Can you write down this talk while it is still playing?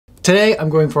Today I'm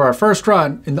going for our first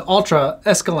run in the Altra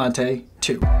Escalante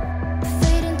 2.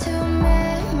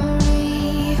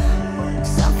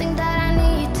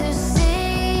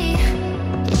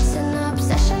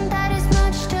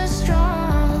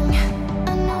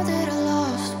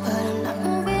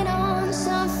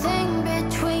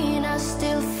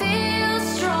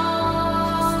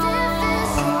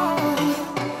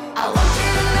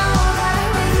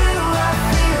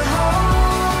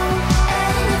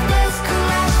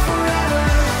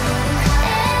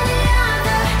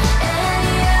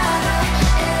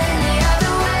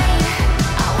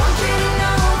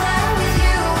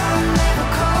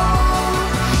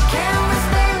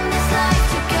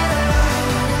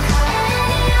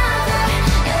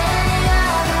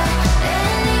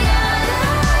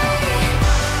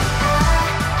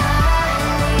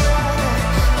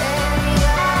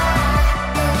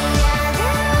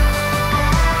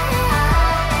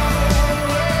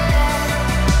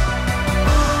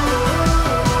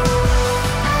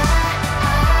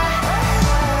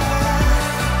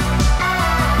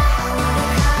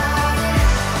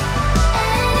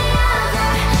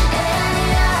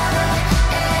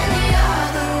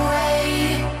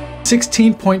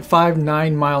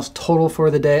 $16.59 miles total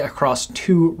for the day across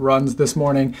 2 runs this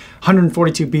morning,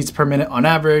 142 beats per minute on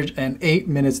average, and 8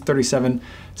 minutes 37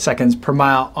 seconds per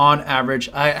mile on average.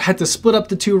 I had to split up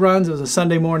the 2 runs. It was a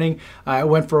Sunday morning. I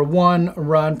went for one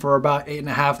run for about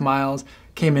 8.5 miles,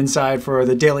 came inside for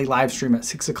the daily live stream at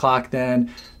 6 o'clock, then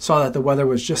saw that the weather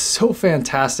was just so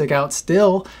fantastic out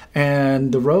still,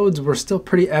 and the roads were still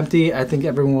pretty empty. I think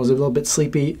everyone was a little bit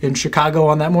sleepy in Chicago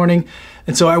on that morning.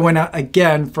 And so I went out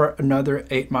again for another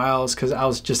 8 miles because I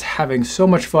was just having so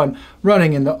much fun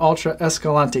running in the Altra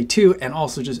Escalante 2 and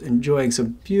also just enjoying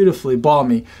some beautifully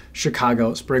balmy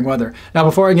Chicago spring weather. Now,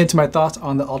 before I get into my thoughts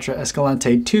on the Altra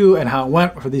Escalante 2 and how it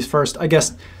went for these first, I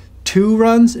guess, 2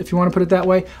 runs, if you want to put it that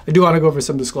way, I do want to go over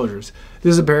some disclosures.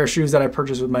 This is a pair of shoes that I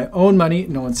purchased with my own money.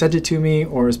 No one sent it to me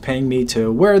or is paying me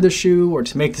to wear the shoe or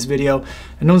to make this video,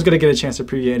 and no one's going to get a chance to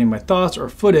preview any of my thoughts or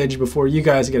footage before you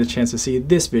guys get a chance to see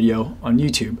this video on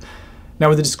YouTube. Now,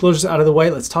 with the disclosures out of the way,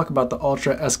 let's talk about the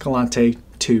Altra Escalante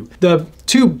 2. The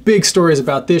 2 big stories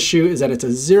about this shoe is that it's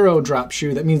a 0 drop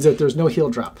shoe. That means that there's no heel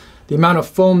drop. The amount of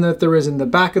foam that there is in the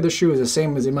back of the shoe is the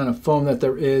same as the amount of foam that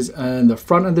there is in the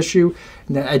front of the shoe.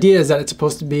 And the idea is that it's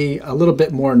supposed to be a little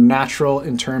bit more natural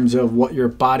in terms of what your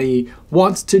body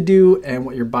wants to do and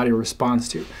what your body responds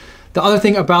to. The other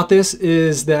thing about this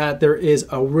is that there is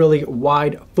a really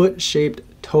wide foot-shaped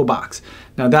toe box.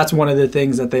 Now, that's one of the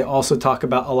things that they also talk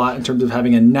about a lot in terms of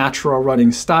having a natural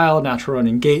running style, natural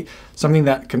running gait, something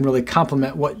that can really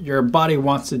complement what your body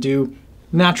wants to do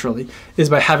naturally, is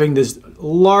by having this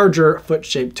larger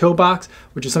foot-shaped toe box,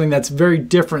 which is something that's very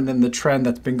different than the trend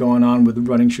that's been going on with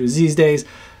running shoes these days.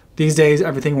 These days,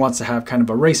 everything wants to have kind of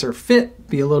a racer fit,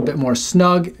 be a little bit more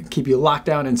snug, keep you locked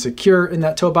down and secure in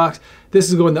that toe box. This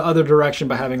is going the other direction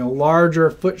by having a larger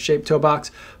foot-shaped toe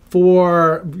box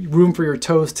for room for your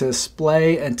toes to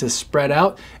splay and to spread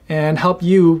out and help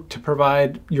you to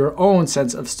provide your own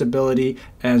sense of stability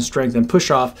and strength and push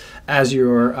off as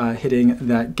you're hitting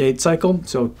that gait cycle.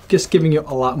 So just giving you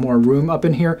a lot more room up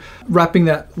in here. Wrapping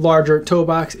that larger toe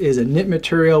box is a knit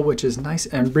material, which is nice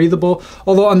and breathable.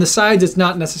 Although on the sides, it's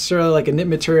not necessarily like a knit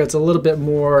material. It's a little bit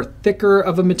more thicker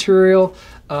of a material,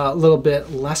 a little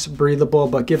bit less breathable,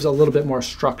 but gives a little bit more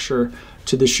structure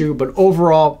to the shoe. But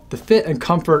overall, the fit and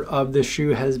comfort of this shoe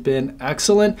has been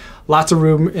excellent. Lots of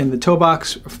room in the toe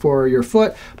box for your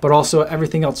foot, but also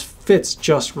everything else fits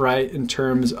just right in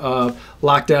terms of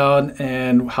lockdown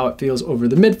and how it feels over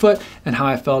the midfoot and how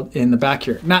I felt in the back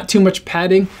here. Not too much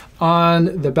padding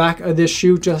on the back of this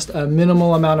shoe, just a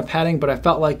minimal amount of padding, but I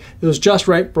felt like it was just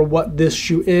right for what this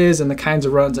shoe is and the kinds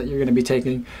of runs that you're going to be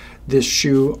taking this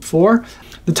shoe for.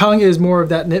 The tongue is more of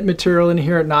that knit material in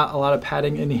here, not a lot of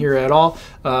padding in here at all.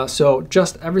 So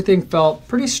just everything felt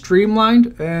pretty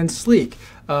streamlined and sleek,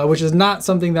 which is not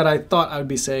something that I thought I would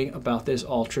be saying about this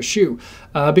Altra shoe.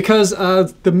 Because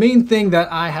the main thing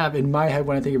that I have in my head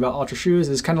when I think about Altra shoes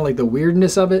is kind of like the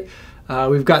weirdness of it.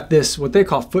 We've got this, what they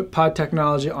call foot pod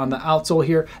technology on the outsole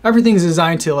here. Everything's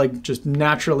designed to like just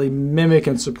naturally mimic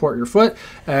and support your foot.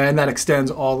 And that extends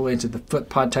all the way into the foot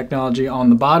pod technology on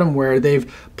the bottom, where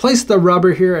they've placed the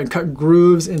rubber here and cut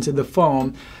grooves into the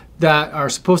foam that are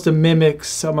supposed to mimic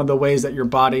some of the ways that your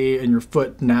body and your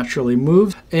foot naturally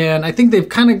moves. And I think they've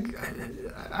kind of,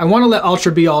 I want to let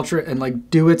Altra be Altra and like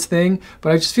do its thing,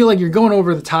 but I just feel like you're going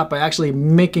over the top by actually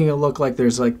making it look like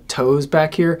there's like toes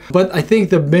back here. But I think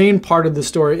the main part of the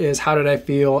story is, how did I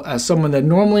feel as someone that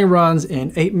normally runs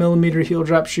in 8mm heel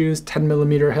drop shoes,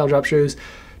 10mm heel drop shoes,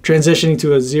 transitioning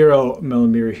to a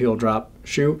 0mm heel drop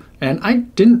shoe, and I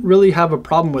didn't really have a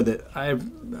problem with it. I've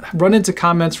run into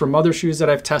comments from other shoes that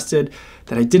I've tested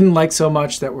that I didn't like so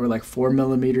much that were like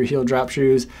 4mm heel drop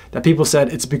shoes, that people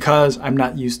said it's because I'm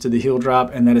not used to the heel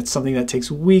drop and that it's something that takes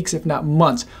weeks, if not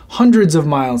months, hundreds of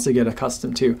miles to get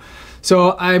accustomed to.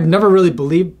 So I've never really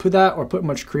put that or put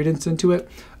much credence into it,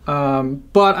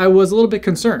 but I was a little bit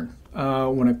concerned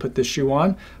when I put this shoe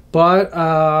on, but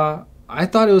I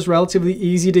thought it was relatively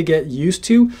easy to get used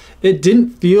to. It didn't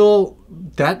feel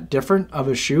that different of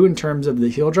a shoe in terms of the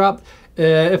heel drop.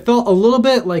 It felt a little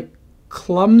bit like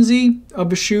clumsy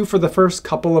of a shoe for the first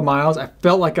couple of miles. I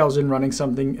felt like I was running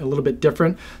something a little bit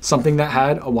different, something that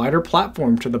had a wider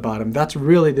platform to the bottom. That's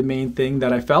really the main thing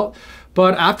that I felt.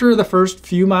 But after the first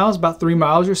few miles, about 3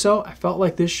 miles or so, I felt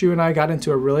like this shoe and I got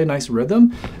into a really nice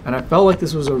rhythm, and I felt like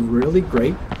this was a really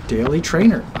great daily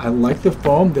trainer. I like the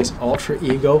foam, this Ultra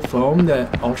Ego foam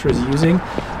that Ultra is using.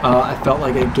 I felt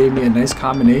like it gave me a nice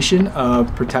combination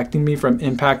of protecting me from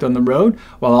impact on the road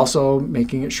while also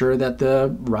making it sure that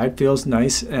the ride feels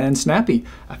nice and snappy.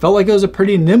 I felt like it was a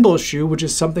pretty nimble shoe, which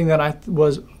is something that I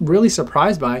was really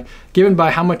surprised by, given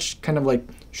by how much kind of like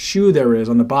shoe there is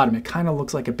on the bottom. It kind of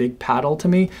looks like a big paddle to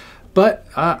me, but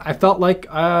I felt like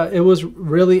it was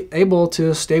really able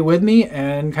to stay with me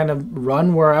and kind of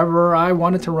run wherever I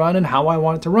wanted to run and how I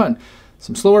wanted to run.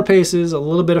 Some slower paces, a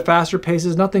little bit of faster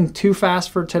paces, nothing too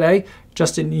fast for today,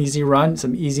 just an easy run,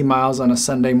 some easy miles on a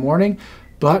Sunday morning.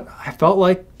 But I felt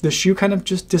like the shoe kind of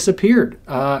just disappeared,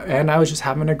 and I was just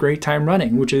having a great time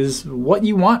running, which is what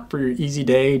you want for your easy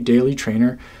day, daily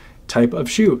trainer type of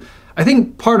shoe. I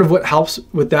think part of what helps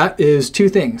with that is two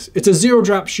things. It's a zero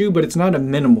drop shoe, but it's not a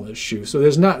minimalist shoe. So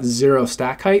there's not zero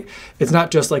stack height. It's not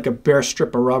just like a bare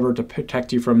strip of rubber to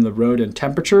protect you from the road and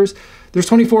temperatures. There's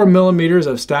 24mm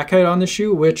of stack height on the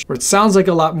shoe, which it sounds like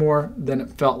a lot more than it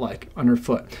felt like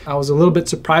underfoot. I was a little bit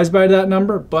surprised by that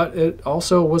number, but it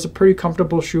also was a pretty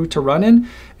comfortable shoe to run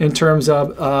in terms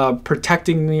of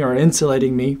protecting me or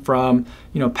insulating me from,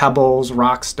 pebbles,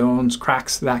 rocks, stones,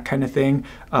 cracks, that kind of thing.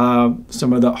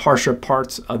 Some of the harsher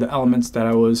parts of the elements that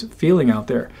I was feeling out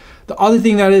there. The other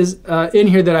thing that is in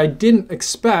here that I didn't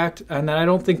expect and that I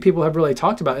don't think people have really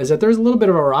talked about is that there's a little bit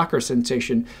of a rocker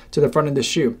sensation to the front of the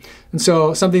shoe. And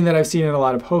so something that I've seen in a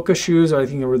lot of Hoka shoes, or I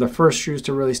think they were the first shoes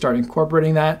to really start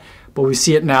incorporating that, but we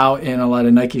see it now in a lot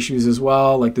of Nike shoes as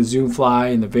well, like the Zoom Fly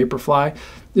and the Vaporfly,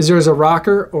 is there's a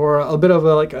rocker or a bit of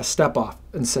a step off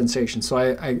and sensation. So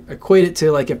I equate it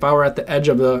to like if I were at the edge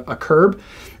of a curb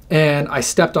and I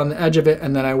stepped on the edge of it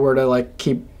and then I were to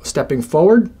keep stepping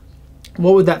forward,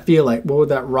 what would that feel like? What would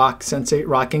that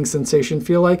rocking sensation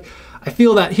feel like? I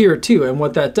feel that here too, and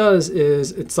what that does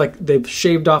is it's like they've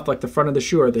shaved off like the front of the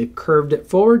shoe, or they've curved it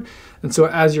forward, and so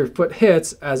as your foot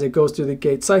hits, as it goes through the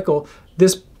gait cycle,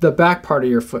 the back part of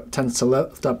your foot tends to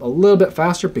lift up a little bit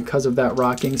faster because of that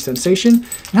rocking sensation.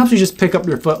 It helps you just pick up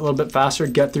your foot a little bit faster,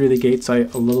 get through the gate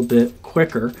site a little bit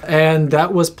quicker, and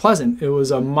that was pleasant. It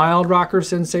was a mild rocker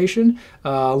sensation,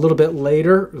 a little bit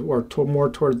later or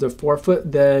more towards the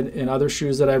forefoot than in other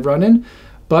shoes that I've run in,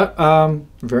 but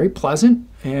very pleasant,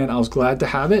 and I was glad to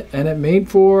have it, and it made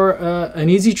for an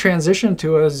easy transition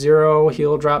to a zero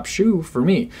heel drop shoe for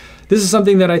me. This is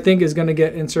something that I think is going to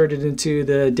get inserted into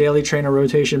the daily trainer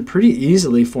rotation pretty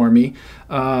easily for me.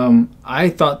 I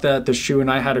thought that the shoe and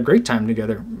I had a great time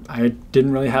together. I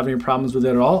didn't really have any problems with it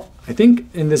at all. I think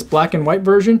in this black and white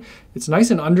version, it's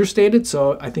nice and understated,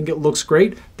 so I think it looks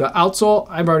great. The outsole,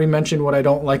 I've already mentioned what I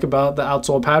don't like about the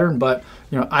outsole pattern, but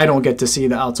I don't get to see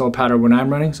the outsole pattern when I'm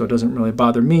running, so it doesn't really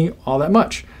bother me all that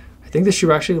much. I think the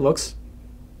shoe actually looks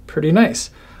pretty nice.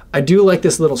 I do like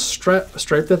this little stripe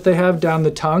that they have down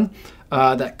the tongue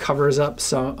that covers up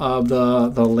some of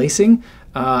the lacing.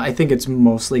 I think it's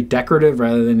mostly decorative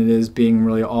rather than it is being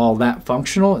really all that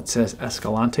functional. It says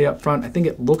Escalante up front. I think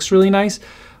it looks really nice,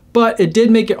 but it did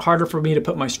make it harder for me to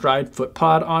put my Stride foot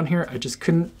pod on here. I just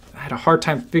couldn't, I had a hard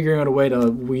time figuring out a way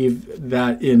to weave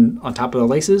that in on top of the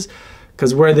laces,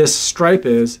 because where this stripe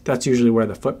is, that's usually where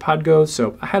the foot pod goes.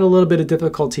 So I had a little bit of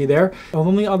difficulty there. The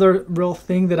only other real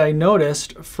thing that I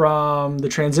noticed from the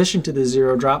transition to the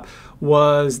zero drop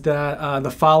was that the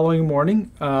following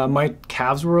morning, my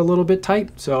calves were a little bit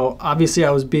tight. So obviously I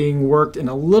was being worked in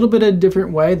a little bit of a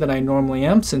different way than I normally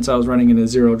am since I was running in a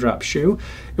zero drop shoe.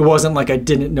 It wasn't like I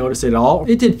didn't notice it at all.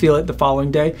 It did feel it the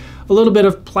following day. A little bit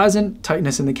of pleasant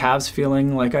tightness in the calves,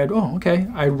 feeling like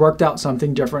I worked out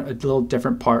something different, a little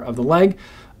different part of the leg.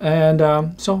 And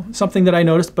so something that I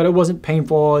noticed, but it wasn't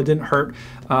painful, it didn't hurt.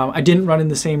 I didn't run in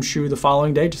the same shoe the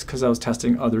following day just because I was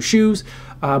testing other shoes,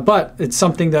 but it's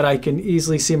something that I can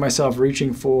easily see myself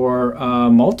reaching for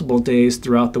multiple days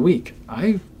throughout the week.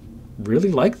 I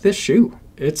really like this shoe.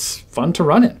 It's fun to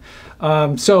run in.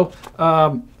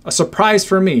 A surprise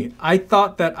for me. I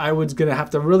thought that I was gonna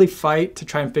have to really fight to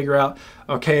try and figure out,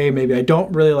 okay, maybe I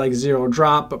don't really like zero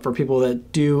drop, but for people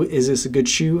that do, is this a good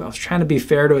shoe? I was trying to be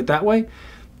fair to it that way,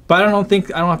 but I don't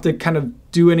have to kind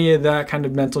of do any of that kind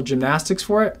of mental gymnastics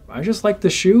for it. I just like the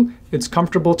shoe. It's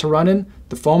comfortable to run in.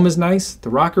 The foam is nice. The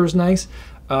rocker is nice.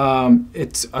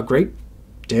 It's a great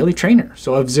daily trainer.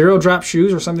 So if zero drop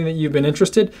shoes are something that you've been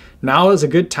interested, now is a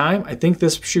good time. I think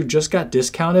this shoe just got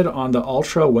discounted on the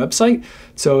Altra website.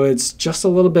 So it's just a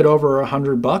little bit over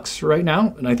 $100 right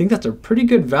now. And I think that's a pretty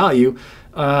good value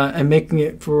and making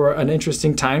it for an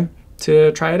interesting time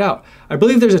to try it out. I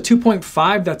believe there's a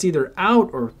 2.5 that's either out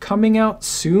or coming out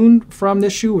soon from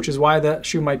this shoe, which is why that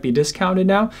shoe might be discounted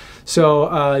now.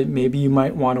 So maybe you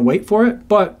might want to wait for it.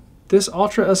 But this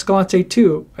Altra Escalante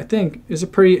 2, I think, is a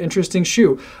pretty interesting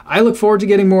shoe. I look forward to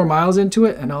getting more miles into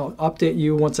it, and I'll update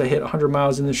you once I hit 100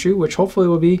 miles in the shoe, which hopefully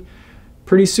will be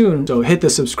pretty soon. So hit the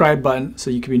subscribe button so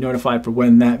you can be notified for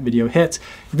when that video hits.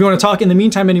 If you want to talk in the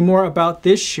meantime any more about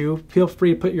this shoe, feel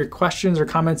free to put your questions or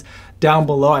comments down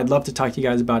below. I'd love to talk to you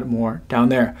guys about it more down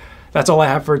there. That's all I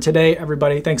have for today,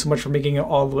 everybody. Thanks so much for making it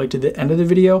all the way to the end of the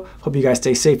video. Hope you guys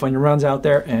stay safe on your runs out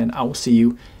there, and I will see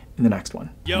you in the next one.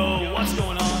 Yo, what's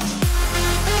going on?